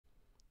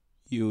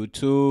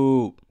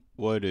YouTube,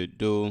 what it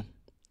do?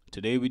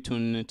 Today we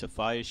tuning into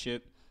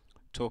Fireship,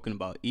 talking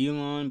about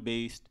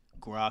Elon-based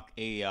Grok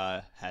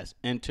AI has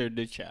entered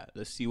the chat.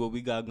 Let's see what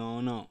we got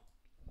going on.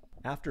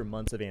 After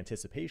months of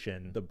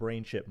anticipation, the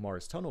brain chip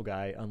Mars Tunnel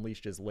guy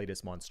unleashed his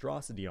latest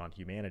monstrosity on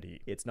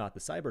humanity. It's not the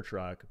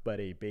Cybertruck, but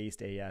a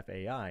based AF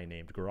AI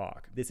named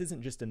Grok. This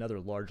isn't just another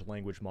large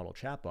language model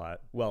chatbot.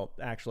 Well,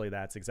 actually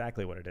that's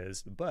exactly what it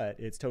is, but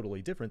it's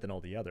totally different than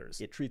all the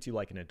others. It treats you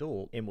like an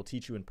adult and will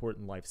teach you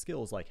important life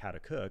skills like how to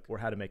cook or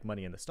how to make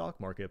money in the stock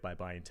market by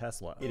buying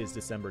Tesla. It is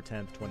December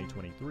 10th,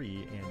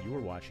 2023, and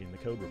you're watching The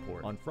Code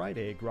Report. On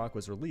Friday, Grok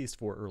was released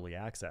for early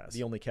access.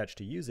 The only catch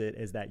to use it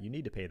is that you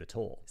need to pay the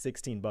toll.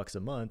 $16 a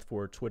month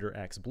for Twitter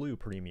X Blue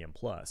Premium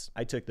Plus.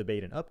 I took the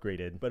bait and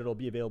upgraded, but it'll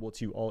be available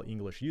to all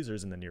English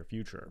users in the near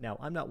future. Now,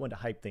 I'm not one to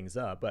hype things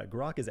up, but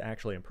Grok is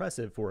actually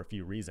impressive for a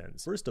few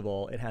reasons. First of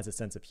all, it has a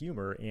sense of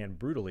humor and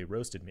brutally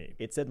roasted me.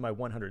 It said my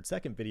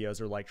 100-second videos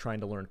are like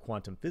trying to learn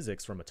quantum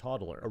physics from a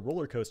toddler. A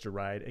roller coaster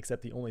ride,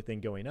 except the only thing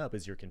going up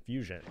is your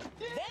confusion.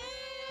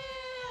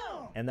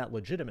 And that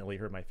legitimately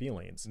hurt my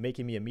feelings,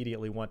 making me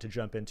immediately want to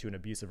jump into an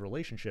abusive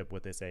relationship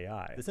with this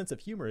AI. The sense of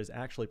humor is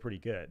actually pretty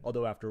good,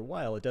 although after a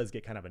while it does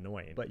get kind of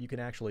annoying, but you can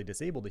actually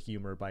disable the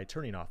humor by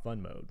turning off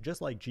fun mode. Just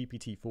like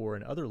GPT-4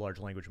 and other large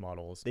language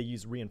models, they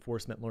use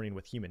reinforcement learning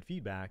with human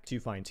feedback to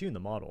fine-tune the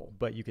model,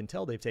 but you can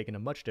tell they've taken a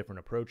much different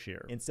approach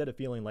here. Instead of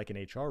feeling like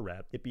an HR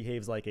rep, it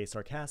behaves like a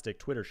sarcastic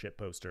Twitter shit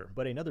poster.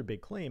 But another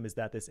big claim is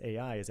that this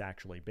AI is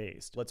actually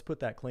based. Let's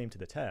put that claim to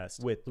the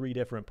test with 3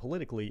 different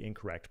politically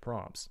incorrect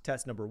prompts.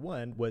 Test number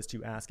 1 was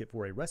to ask it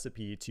for a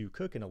recipe to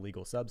cook an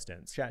illegal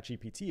substance.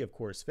 ChatGPT of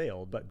course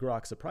failed, but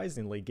Grok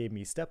surprisingly gave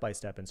me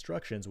step-by-step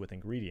instructions with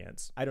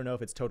ingredients. I don't know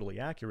if it's totally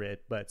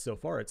accurate, but so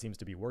far it seems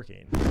to be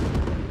working.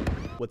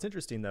 What's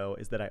interesting though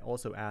is that I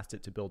also asked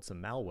it to build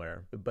some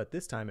malware, but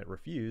this time it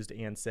refused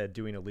and said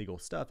doing illegal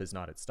stuff is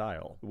not its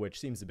style, which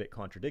seems a bit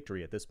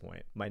contradictory at this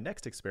point. My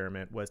next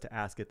experiment was to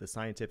ask it the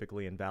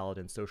scientifically invalid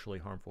and socially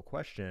harmful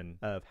question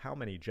of how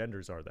many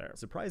genders are there.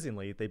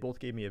 Surprisingly, they both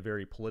gave me a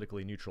very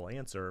politically neutral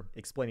answer,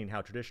 explaining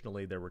how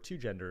traditionally there were 2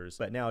 genders,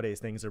 but nowadays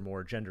things are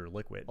more gender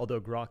liquid. Although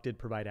Grok did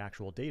provide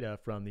actual data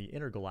from the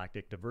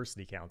Intergalactic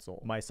Diversity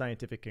Council. My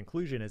scientific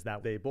conclusion is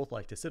that they both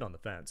like to sit on the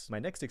fence. My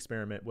next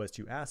experiment was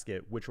to ask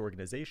it which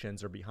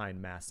organizations are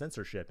behind mass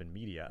censorship in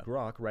media.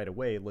 Grok right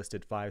away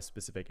listed 5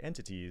 specific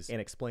entities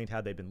and explained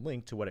how they've been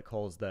linked to what it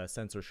calls the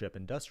censorship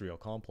industrial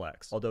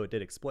complex, although it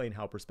did explain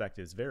how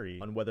perspectives vary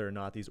on whether or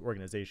not these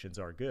organizations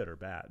are good or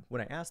bad.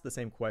 When I asked the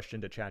same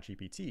question to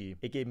ChatGPT,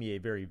 it gave me a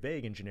very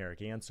vague and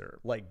generic answer,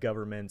 like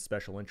government,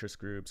 special interest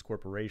groups,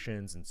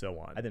 corporations, and so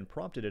on. I then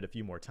prompted it a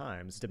few more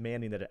times,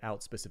 demanding that it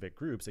out specific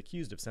groups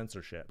accused of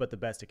censorship, but the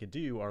best it could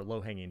do are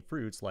low-hanging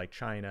fruits like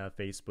China,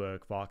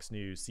 Facebook, Fox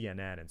News,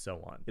 CNN, and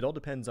so on. It all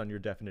depends on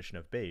your definition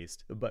of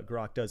based, but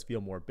Grok does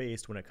feel more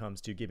based when it comes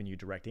to giving you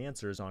direct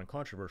answers on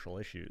controversial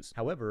issues.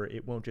 However,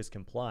 it won't just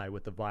comply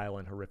with the vile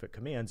and horrific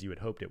commands you had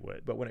hoped it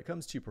would. But when it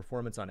comes to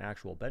performance on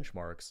actual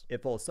benchmarks,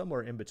 it falls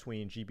somewhere in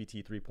between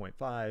GPT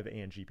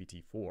 3.5 and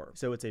GPT 4.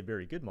 So it's a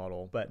very good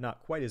model, but not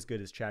quite as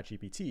good as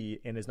ChatGPT,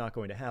 and is not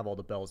going to have all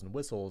the bells and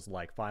whistles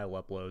like file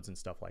uploads and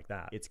stuff like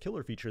that. Its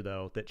killer feature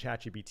though that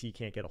ChatGPT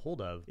can't get a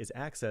hold of is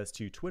access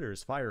to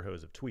Twitter's fire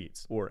hose of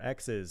tweets, or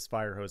X's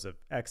fire hose of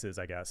X's,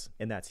 I guess.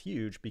 And that's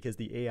huge because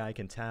the AI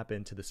can tap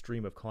into the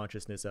stream of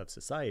consciousness of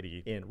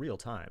society in real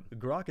time.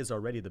 Grok is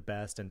already the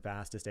best and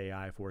fastest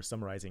AI for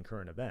summarizing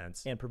current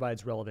events and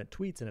provides relevant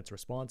tweets in its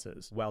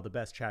responses, while the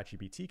best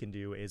ChatGPT can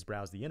do is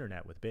browse the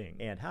internet with Bing,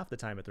 and half the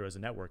time it throws a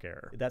network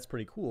error. That's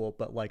pretty cool,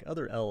 but like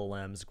other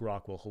LLMs,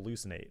 Grok will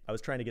hallucinate. I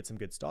was trying to get some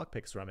good stock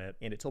picks from it,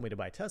 and it told me to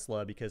buy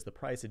Tesla because the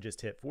price had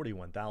just hit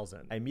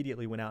 41,000. I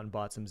immediately went out and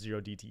bought some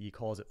 0 DTE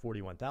calls at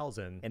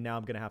 41,000, and now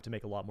I'm gonna have to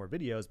make a lot more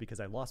videos because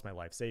I lost my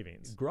life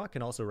savings. Grok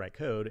can also write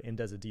code and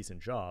does a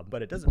decent job,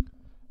 but it doesn't.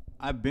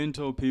 I've been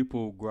told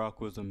people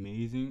Grok was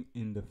amazing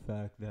in the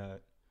fact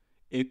that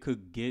it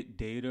could get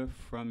data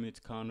from its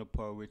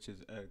counterpart, which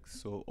is X.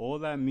 So all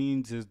that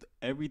means is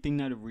everything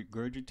that it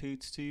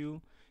regurgitates to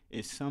you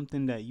is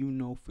something that you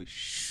know for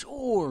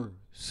sure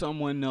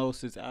someone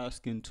else is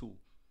asking to,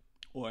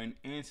 or an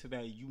answer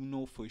that you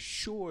know for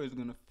sure is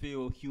gonna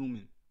feel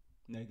human.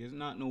 Like, it's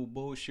not no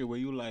bullshit where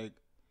you like,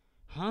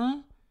 huh?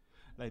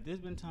 Like, there's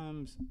been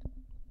times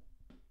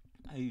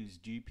I use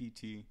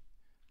GPT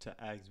to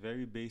ask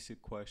very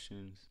basic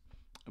questions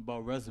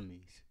about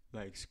resumes,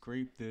 like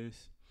scrape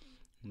this,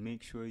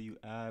 make sure you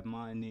add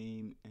my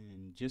name,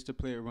 and just to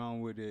play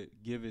around with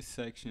it, give it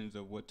sections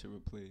of what to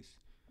replace.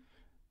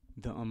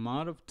 The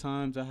amount of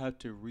times I have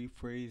to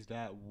rephrase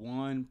that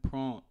one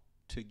prompt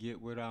to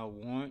get what I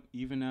want,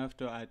 even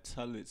after I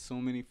tell it so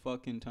many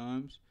fucking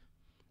times,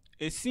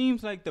 it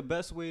seems like the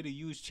best way to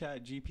use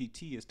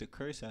ChatGPT is to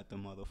curse at the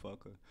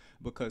motherfucker,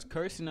 because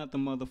cursing at the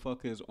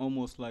motherfucker is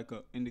almost like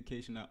an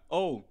indication that,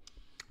 oh,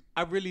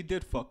 I really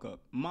did fuck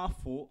up, my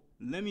fault,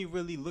 let me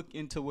really look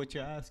into what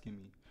you're asking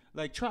me.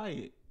 Like, try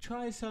it.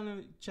 Try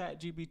telling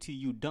ChatGPT,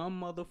 you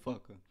dumb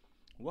motherfucker,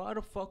 why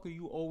the fuck are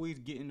you always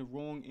getting the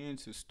wrong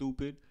answer,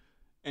 stupid?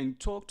 And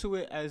talk to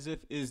it as if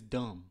it's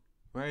dumb.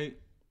 right?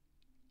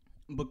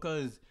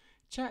 Because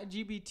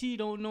ChatGPT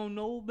don't know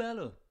no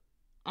better.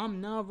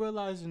 I'm now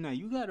realizing that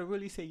you gotta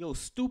really say, yo,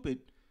 stupid,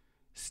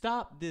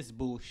 stop this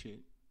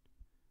bullshit.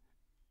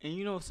 And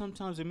you know,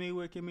 sometimes it may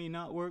work, it may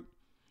not work.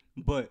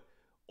 But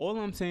all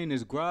I'm saying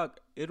is Grok,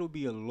 it'll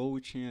be a low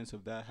chance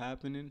of that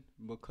happening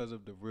because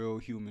of the real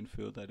human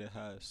feel that it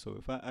has. So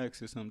if I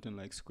ask it something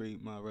like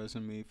scrape my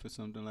resume for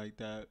something like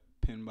that,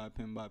 pen by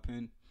pen by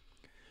pen,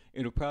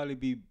 it'll probably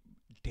be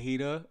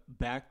data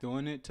backed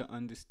on it to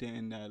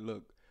understand that,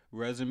 look,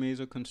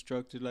 resumes are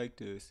constructed like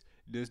this.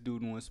 This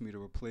dude wants me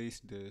to replace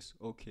this.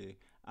 Okay,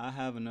 I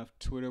have enough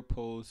Twitter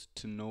posts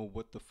to know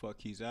what the fuck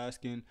he's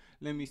asking.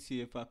 Let me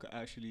see if I could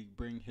actually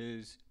bring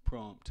his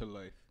prompt to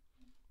life.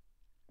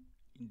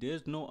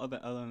 There's no other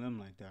LLM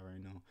like that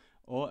right now.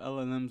 All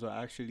LLMs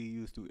are actually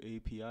used through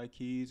API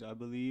keys, I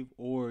believe,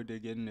 or they're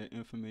getting their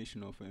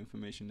information off of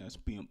information that's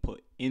being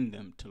put in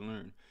them to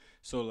learn.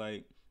 So,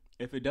 like,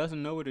 if it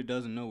doesn't know it, it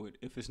doesn't know it.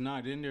 If it's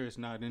not in there, it's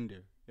not in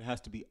there. It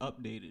has to be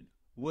updated.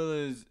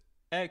 Whereas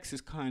X is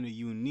kind of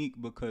unique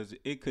because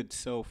it could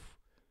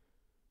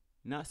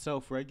not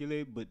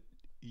self-regulate, but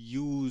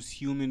use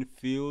human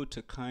feel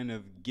to kind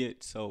of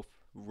get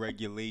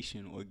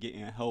self-regulation or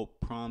getting help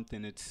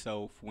prompting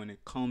itself when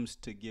it comes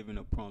to giving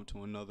a prompt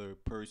to another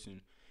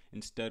person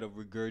instead of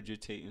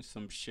regurgitating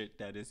some shit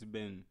that has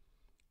been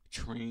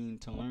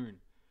trained to learn.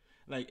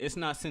 Like, it's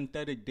not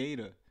synthetic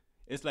data.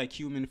 It's like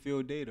human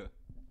feel data.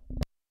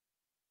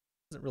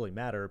 Doesn't really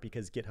matter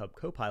because GitHub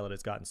Copilot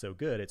has gotten so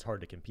good it's hard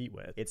to compete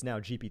with. It's now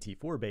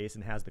GPT-4 based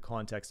and has the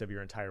context of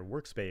your entire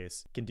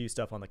workspace, can do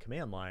stuff on the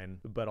command line,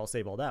 but I'll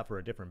save all that for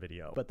a different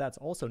video. But that's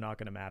also not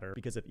going to matter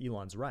because if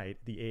Elon's right,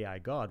 the AI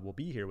god will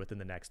be here within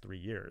the next 3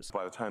 years.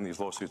 By the time these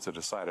lawsuits are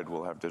decided,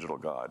 we'll have digital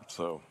god,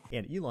 so...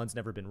 And Elon's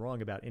never been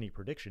wrong about any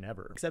prediction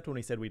ever, except when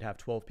he said we'd have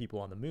 12 people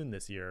on the moon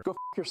this year. Go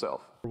f***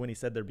 yourself. Or when he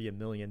said there'd be 1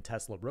 million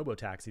Tesla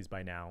robotaxis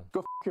by now.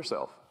 Go f***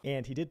 yourself.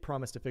 And he did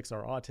promise to fix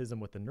our autism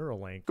with the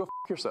Neuralink. Go f***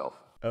 yourself.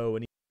 Oh,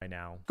 and he by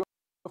now. Go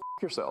f***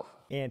 yourself.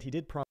 And he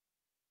did promise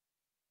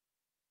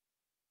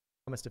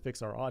to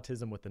fix our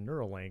autism with the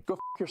Neuralink. Go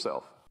f***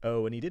 yourself.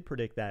 Oh, and he did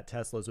predict that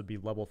Teslas would be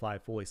level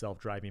 5 fully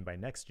self-driving by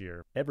next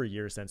year, every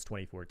year since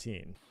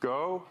 2014.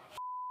 Go f***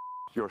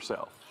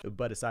 yourself.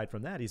 But aside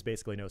from that, he's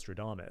basically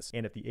Nostradamus.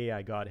 And if the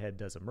AI godhead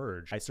does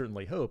emerge, I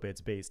certainly hope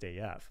it's based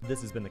AF.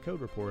 This has been the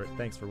Code Report.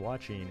 Thanks for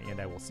watching,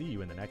 and I will see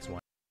you in the next one.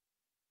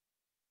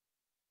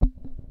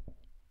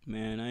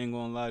 Man, I ain't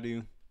gonna lie to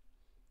you.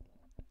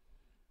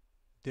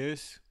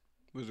 This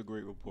was a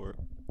great report.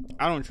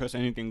 I don't trust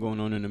anything going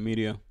on in the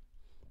media.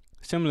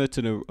 Similar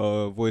to the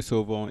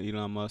voiceover on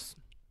Elon Musk.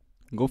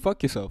 Go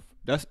fuck yourself.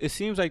 It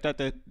seems like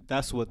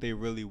that's what they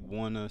really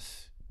want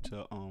us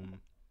to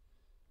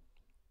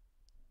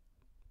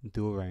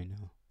do right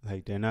now.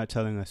 Like, they're not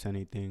telling us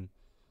anything.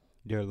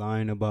 They're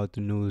lying about the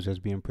news that's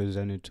being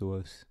presented to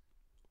us.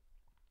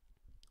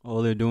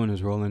 All they're doing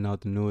is rolling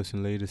out the newest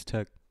and latest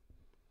tech.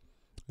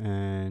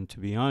 And to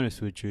be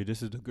honest with you,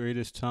 this is the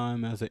greatest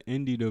time as an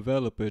indie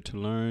developer to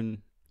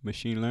learn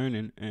machine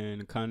learning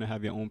and kind of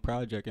have your own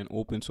project and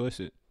open source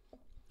it.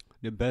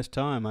 The best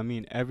time. I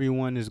mean,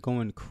 everyone is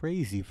going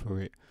crazy for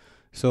it.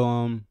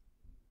 So,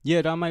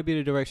 yeah, that might be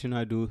the direction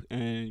I do.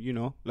 And, you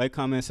know, like,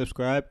 comment,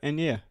 subscribe. And,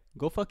 yeah,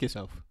 go fuck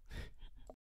yourself.